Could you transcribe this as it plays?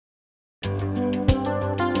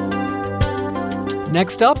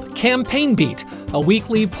Next up, Campaign Beat, a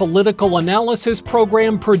weekly political analysis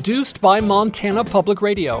program produced by Montana Public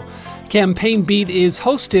Radio. Campaign Beat is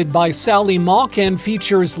hosted by Sally Mock and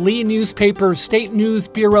features Lee Newspaper State News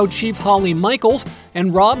Bureau Chief Holly Michaels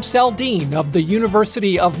and Rob Saldine of the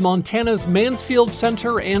University of Montana's Mansfield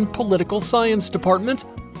Center and Political Science Department.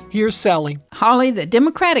 Here's Sally. Holly, the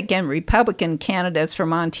Democratic and Republican candidates for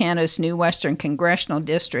Montana's new Western Congressional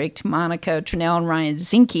District, Monica Tranel and Ryan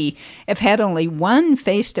Zinke, have had only one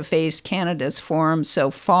face-to-face candidates forum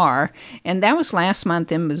so far, and that was last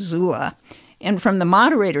month in Missoula. And from the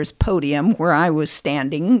moderator's podium, where I was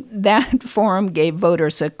standing, that forum gave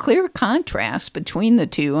voters a clear contrast between the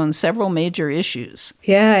two on several major issues.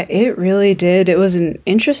 Yeah, it really did. It was an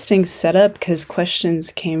interesting setup because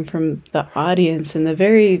questions came from the audience. And the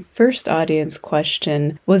very first audience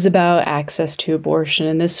question was about access to abortion.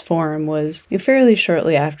 And this forum was fairly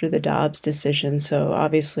shortly after the Dobbs decision, so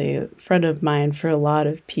obviously front of mind for a lot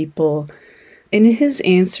of people. In his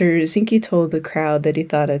answer, Zinke told the crowd that he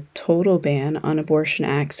thought a total ban on abortion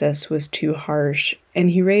access was too harsh, and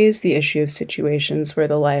he raised the issue of situations where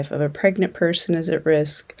the life of a pregnant person is at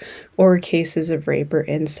risk, or cases of rape or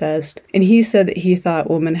incest. And he said that he thought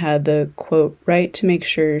women had the, quote, right to make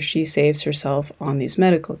sure she saves herself on these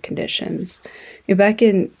medical conditions. Back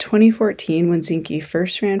in 2014, when Zinke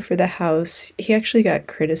first ran for the House, he actually got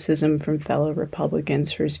criticism from fellow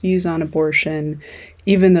Republicans for his views on abortion,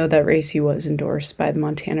 even though that race he was endorsed by the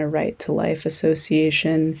Montana Right to Life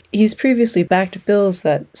Association. He's previously backed bills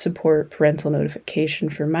that support parental notification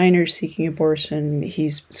for minors seeking abortion.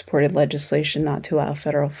 He's supported legislation not to allow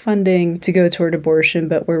federal funding to go toward abortion,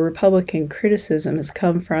 but where Republican criticism has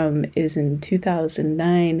come from is in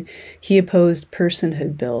 2009, he opposed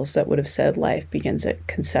personhood bills that would have said life begins at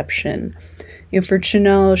conception. For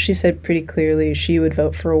Tranel, she said pretty clearly she would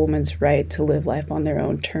vote for a woman's right to live life on their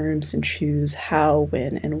own terms and choose how,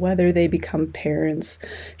 when, and whether they become parents.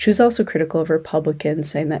 She was also critical of Republicans,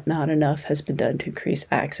 saying that not enough has been done to increase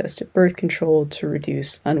access to birth control to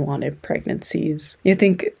reduce unwanted pregnancies. I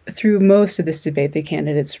think through most of this debate, the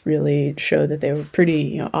candidates really showed that they were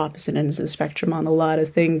pretty opposite ends of the spectrum on a lot of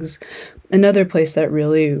things. Another place that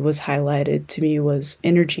really was highlighted to me was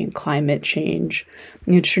energy and climate change.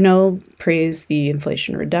 Tranel praised the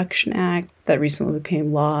Inflation Reduction Act that recently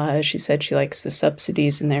became law. She said she likes the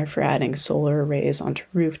subsidies in there for adding solar arrays onto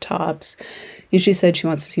rooftops. And she said she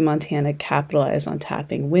wants to see Montana capitalize on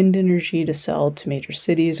tapping wind energy to sell to major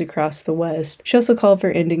cities across the West. She also called for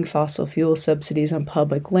ending fossil fuel subsidies on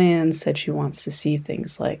public lands, said she wants to see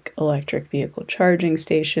things like electric vehicle charging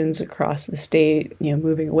stations across the state,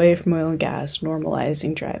 moving away from oil and gas,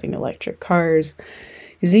 normalizing driving electric cars.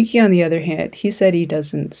 Zinke, on the other hand, he said he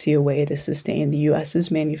doesn't see a way to sustain the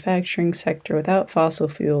U.S.'s manufacturing sector without fossil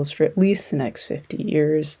fuels for at least the next 50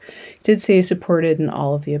 years. He did say he supported an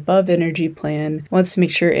all-of-the-above energy plan, wants to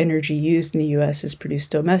make sure energy used in the U.S. is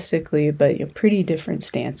produced domestically, but pretty different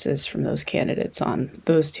stances from those candidates on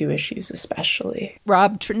those two issues especially.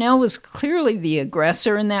 Rob, Tranel was clearly the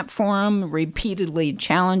aggressor in that forum, repeatedly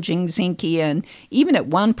challenging Zinke and even at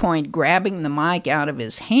one point grabbing the mic out of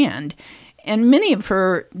his hand. And many of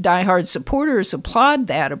her diehard supporters applaud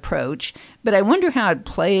that approach, but I wonder how it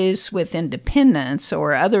plays with independents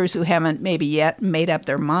or others who haven't maybe yet made up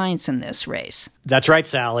their minds in this race. That's right,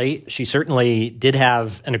 Sally. She certainly did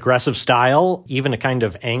have an aggressive style, even a kind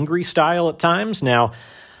of angry style at times. Now,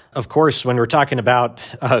 of course, when we're talking about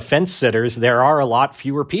fence sitters, there are a lot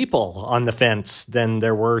fewer people on the fence than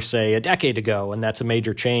there were, say, a decade ago, and that's a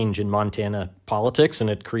major change in Montana politics, and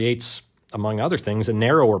it creates, among other things, a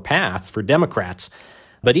narrower path for Democrats.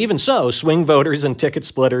 But even so, swing voters and ticket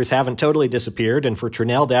splitters haven't totally disappeared, and for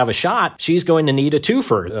Tranel to have a shot, she's going to need a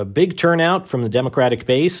twofer, a big turnout from the Democratic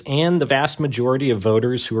base and the vast majority of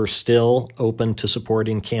voters who are still open to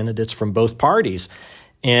supporting candidates from both parties.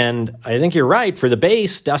 And I think you're right, for the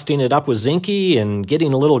base, dusting it up with Zinke and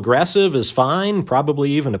getting a little aggressive is fine,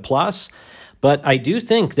 probably even a plus. But I do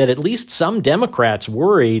think that at least some Democrats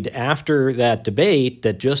worried after that debate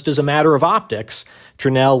that just as a matter of optics,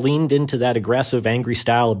 Tranel leaned into that aggressive, angry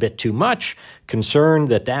style a bit too much, concerned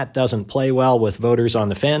that that doesn't play well with voters on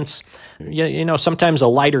the fence. Sometimes a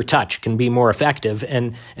lighter touch can be more effective,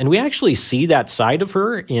 and we actually see that side of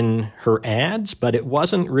her in her ads, but it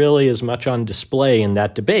wasn't really as much on display in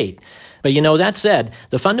that debate. But that said,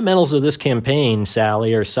 the fundamentals of this campaign,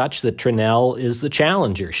 Sally, are such that Tranel is the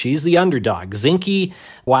challenger. She's the underdog. Zinke,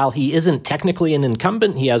 while he isn't technically an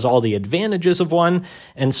incumbent, he has all the advantages of one.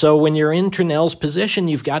 And so when you're in Tranel's position, recognition,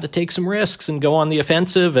 you've got to take some risks and go on the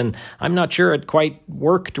offensive. And I'm not sure it quite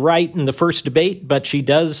worked right in the first debate, but she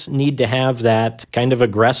does need to have that kind of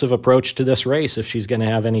aggressive approach to this race if she's going to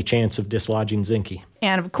have any chance of dislodging Zinke.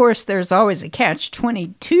 And of course, there's always a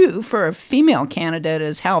catch-22 for a female candidate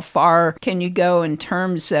is how far can you go in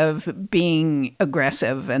terms of being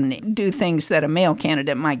aggressive and do things that a male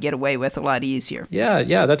candidate might get away with a lot easier.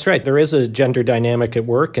 Yeah, that's right. There is a gender dynamic at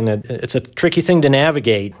work, and it's a tricky thing to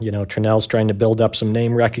navigate. Tranel's trying to build up some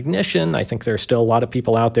name recognition. I think there are still a lot of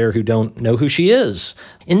people out there who don't know who she is.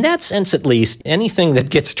 In that sense, at least, anything that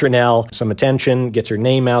gets Tranel some attention, gets her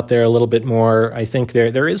name out there a little bit more, I think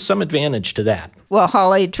there is some advantage to that. Well,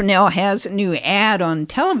 Holly, Tranel has a new ad on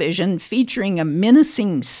television featuring a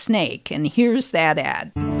menacing snake, and here's that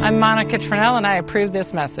ad. I'm Monica Tranel, and I approve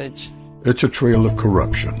this message. It's a trail of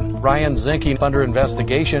corruption. Ryan Zinke under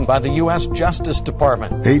investigation by the U.S. Justice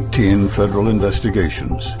Department. 18 federal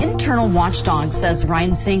investigations. Internal watchdog says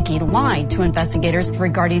Ryan Zinke lied to investigators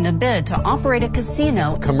regarding a bid to operate a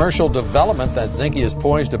casino. Commercial development that Zinke is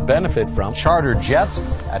poised to benefit from. Charter jets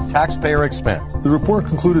at taxpayer expense. The report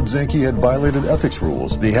concluded Zinke had violated ethics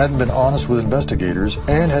rules. He hadn't been honest with investigators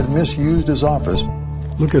and had misused his office.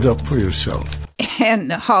 Look it up for yourself.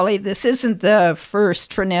 And Holly, this isn't the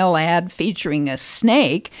first Tranel ad featuring a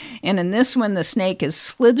snake. And in this one, the snake is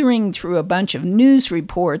slithering through a bunch of news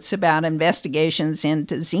reports about investigations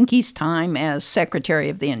into Zinke's time as Secretary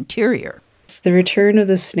of the Interior. It's the return of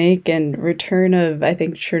the snake and return of, I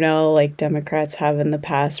think, Tranel, like Democrats have in the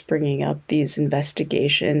past, bringing up these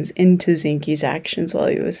investigations into Zinke's actions while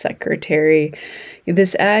he was secretary.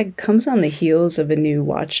 This ad comes on the heels of a new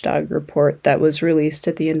watchdog report that was released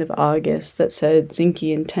at the end of August that said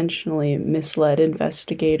Zinke intentionally misled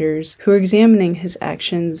investigators who were examining his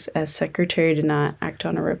actions as secretary to not act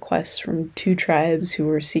on a request from two tribes who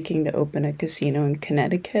were seeking to open a casino in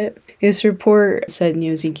Connecticut. His report said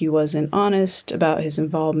Zinke wasn't honest about his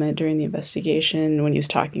involvement during the investigation when he was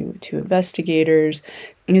talking to investigators.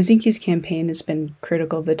 Zinke's campaign has been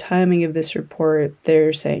critical of the timing of this report.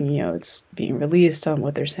 They're saying, it's being released on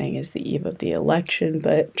what they're saying is the eve of the election.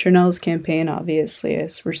 But Tranel's campaign, obviously,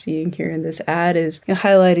 as we're seeing here in this ad, is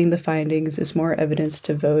highlighting the findings as more evidence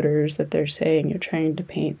to voters that they're saying you're trying to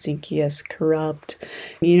paint Zinke as corrupt.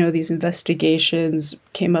 These investigations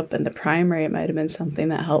came up in the primary. It might have been something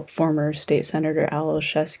that helped former State Senator Al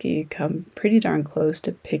Olszewski come pretty darn close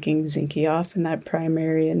to picking Zinke off in that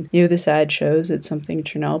primary. And, this ad shows it's something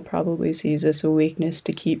Tranel probably sees as a weakness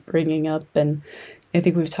to keep bringing up. And I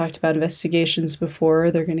think we've talked about investigations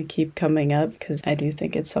before. They're going to keep coming up because I do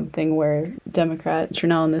think it's something where Democrat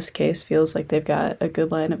Tranel in this case feels like they've got a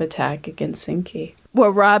good line of attack against Zinke.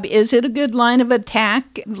 Well, Rob, is it a good line of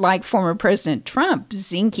attack? Like former President Trump,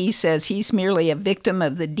 Zinke says he's merely a victim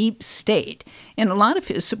of the deep state, and a lot of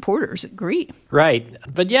his supporters agree. Right.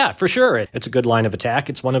 But yeah, for sure, it's a good line of attack.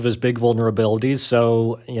 It's one of his big vulnerabilities,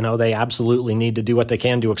 so, they absolutely need to do what they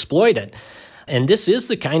can to exploit it. And this is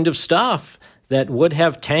the kind of stuff that would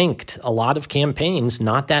have tanked a lot of campaigns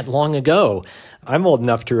not that long ago. I'm old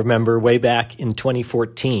enough to remember way back in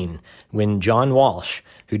 2014 when John Walsh,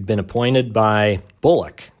 who'd been appointed by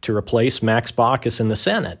Bullock to replace Max Baucus in the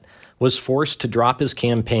Senate, was forced to drop his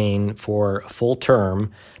campaign for a full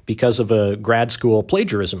term because of a grad school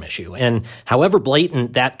plagiarism issue. And however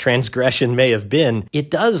blatant that transgression may have been, it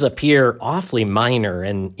does appear awfully minor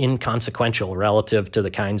and inconsequential relative to the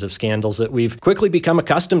kinds of scandals that we've quickly become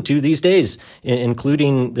accustomed to these days,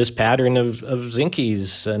 including this pattern of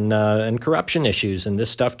Zinke's and corruption issues. And this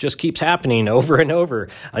stuff just keeps happening over and over.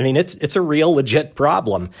 I mean, it's a real legit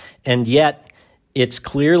problem. And yet, it's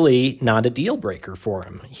clearly not a deal breaker for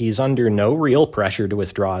him. He's under no real pressure to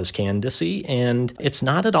withdraw his candidacy, and it's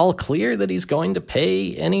not at all clear that he's going to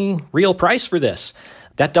pay any real price for this.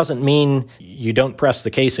 That doesn't mean you don't press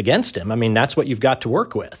the case against him. I mean, that's what you've got to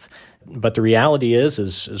work with. But the reality is,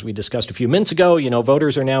 as we discussed a few minutes ago,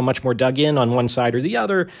 voters are now much more dug in on one side or the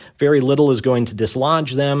other. Very little is going to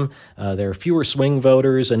dislodge them. There are fewer swing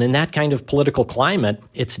voters. And in that kind of political climate,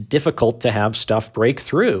 it's difficult to have stuff break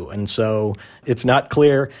through. And so it's not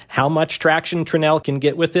clear how much traction Tranel can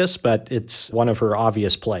get with this, but it's one of her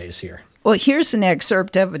obvious plays here. Well, here's an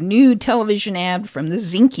excerpt of a new television ad from the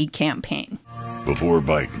Zinke campaign. Before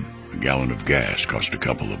Biden, a gallon of gas cost a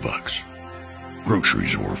couple of bucks.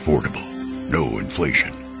 Groceries were affordable, no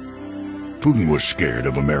inflation. Putin was scared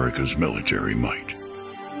of America's military might.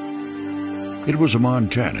 It was a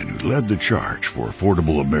Montanan who led the charge for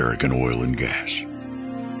affordable American oil and gas.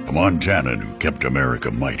 A Montanan who kept America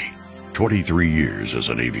mighty, 23 years as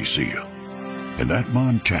a Navy SEAL. And that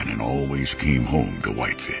Montanan always came home to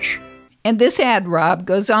whitefish. And this ad, Rob,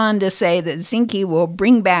 goes on to say that Zinke will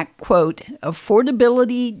bring back, quote,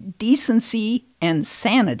 affordability, decency, and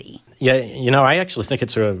sanity. Yeah, I actually think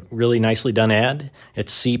it's a really nicely done ad.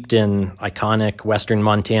 It's seeped in iconic Western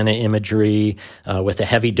Montana imagery with a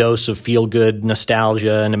heavy dose of feel-good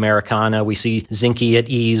nostalgia and Americana. We see Zinke at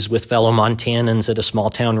ease with fellow Montanans at a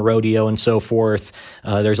small-town rodeo and so forth.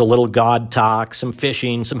 There's a little God talk, some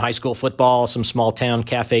fishing, some high school football, some small-town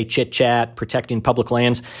cafe chit-chat, protecting public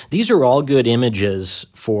lands. These are all good images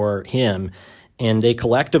for him. And they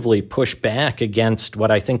collectively push back against what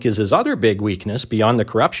I think is his other big weakness beyond the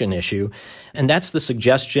corruption issue, and that's the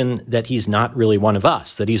suggestion that he's not really one of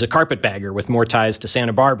us, that he's a carpetbagger with more ties to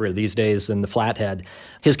Santa Barbara these days than the Flathead.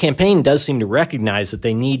 His campaign does seem to recognize that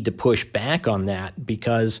they need to push back on that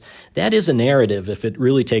because that is a narrative. If it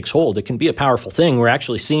really takes hold, it can be a powerful thing. We're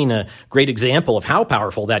actually seeing a great example of how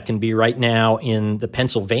powerful that can be right now in the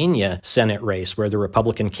Pennsylvania Senate race, where the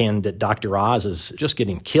Republican candidate Dr. Oz is just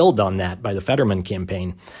getting killed on that by the Fetterman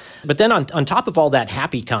campaign. But then on top of all that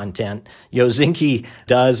happy content, Zinke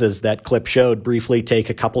does, as that clip showed, briefly take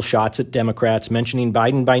a couple shots at Democrats, mentioning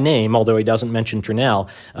Biden by name, although he doesn't mention Tranel.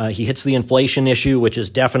 He hits the inflation issue, which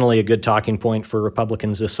is definitely a good talking point for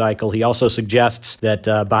Republicans this cycle. He also suggests that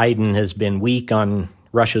Biden has been weak on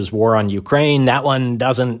Russia's war on Ukraine. That one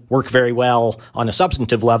doesn't work very well on a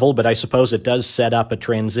substantive level, but I suppose it does set up a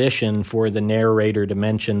transition for the narrator to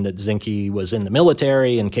mention that Zinke was in the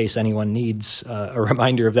military in case anyone needs a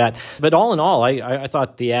reminder of that. But all in all, I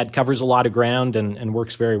thought the ad covers a lot of ground and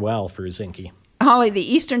works very well for Zinke. Holly, the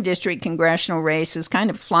Eastern District congressional race is kind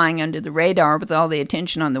of flying under the radar with all the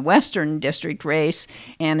attention on the Western District race,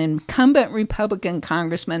 and incumbent Republican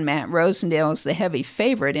Congressman Matt Rosendale is the heavy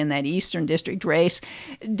favorite in that Eastern District race.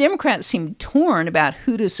 Democrats seem torn about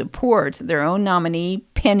who to support, their own nominee,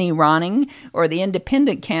 Penny Ronning, or the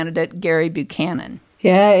independent candidate, Gary Buchanan.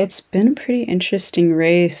 Yeah, it's been a pretty interesting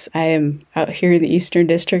race. I am out here in the Eastern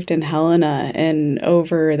District in Helena, and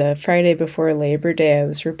over the Friday before Labor Day, I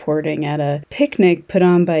was reporting at a picnic put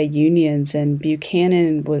on by unions, and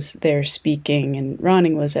Buchanan was there speaking, and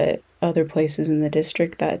Ronning was at other places in the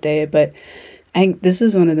district that day. But I think this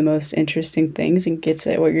is one of the most interesting things and gets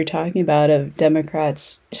at what you're talking about of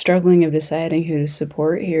Democrats struggling of deciding who to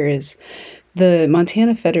support here is the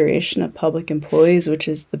Montana Federation of Public Employees, which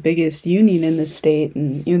is the biggest union in the state,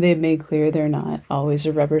 and they've made clear they're not always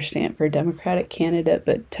a rubber stamp for a Democratic candidate,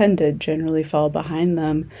 but tend to generally fall behind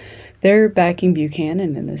them. They're backing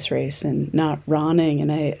Buchanan in this race and not Ronning,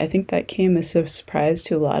 and I think that came as a surprise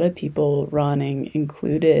to a lot of people, Ronning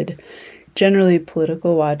included. Generally,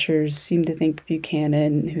 political watchers seem to think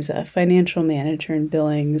Buchanan, who's a financial manager in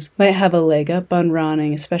Billings, might have a leg up on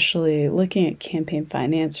Ronning, especially looking at campaign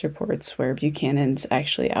finance reports where Buchanan's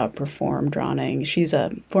actually outperformed Ronning. She's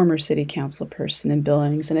a former city council person in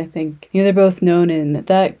Billings, and I think they're both known in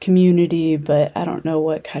that community, but I don't know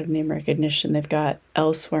what kind of name recognition they've got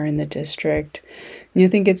elsewhere in the district. And I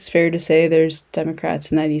think it's fair to say there's Democrats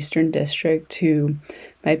in that Eastern District who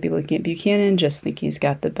might be looking at Buchanan, just think he's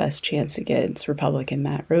got the best chance against Republican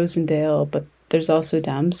Matt Rosendale, but there's also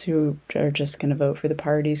Dems who are just going to vote for the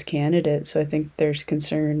party's candidate. So I think there's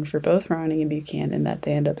concern for both Ronning and Buchanan that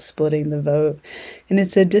they end up splitting the vote. And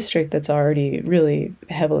it's a district that's already really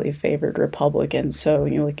heavily favored Republicans. So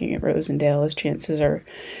looking at Rosendale, his chances are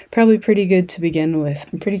probably pretty good to begin with.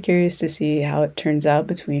 I'm pretty curious to see how it turns out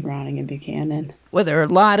between Ronning and Buchanan. Well, there are a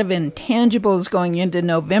lot of intangibles going into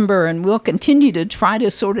November, and we'll continue to try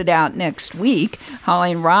to sort it out next week.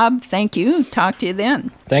 Holly and Rob, thank you. Talk to you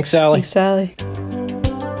then. Thanks, Sally. Thanks, Sally.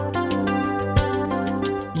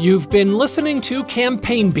 You've been listening to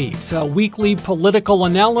Campaign Beat, a weekly political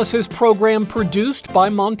analysis program produced by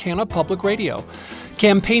Montana Public Radio.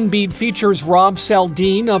 Campaign Beat features Rob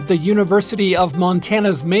Saldin of the University of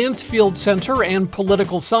Montana's Mansfield Center and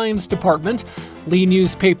Political Science Department, Lee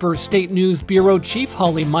Newspaper State News Bureau Chief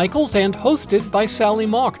Holly Michaels, and hosted by Sally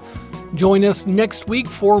Mock. Join us next week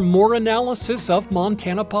for more analysis of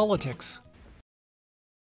Montana politics.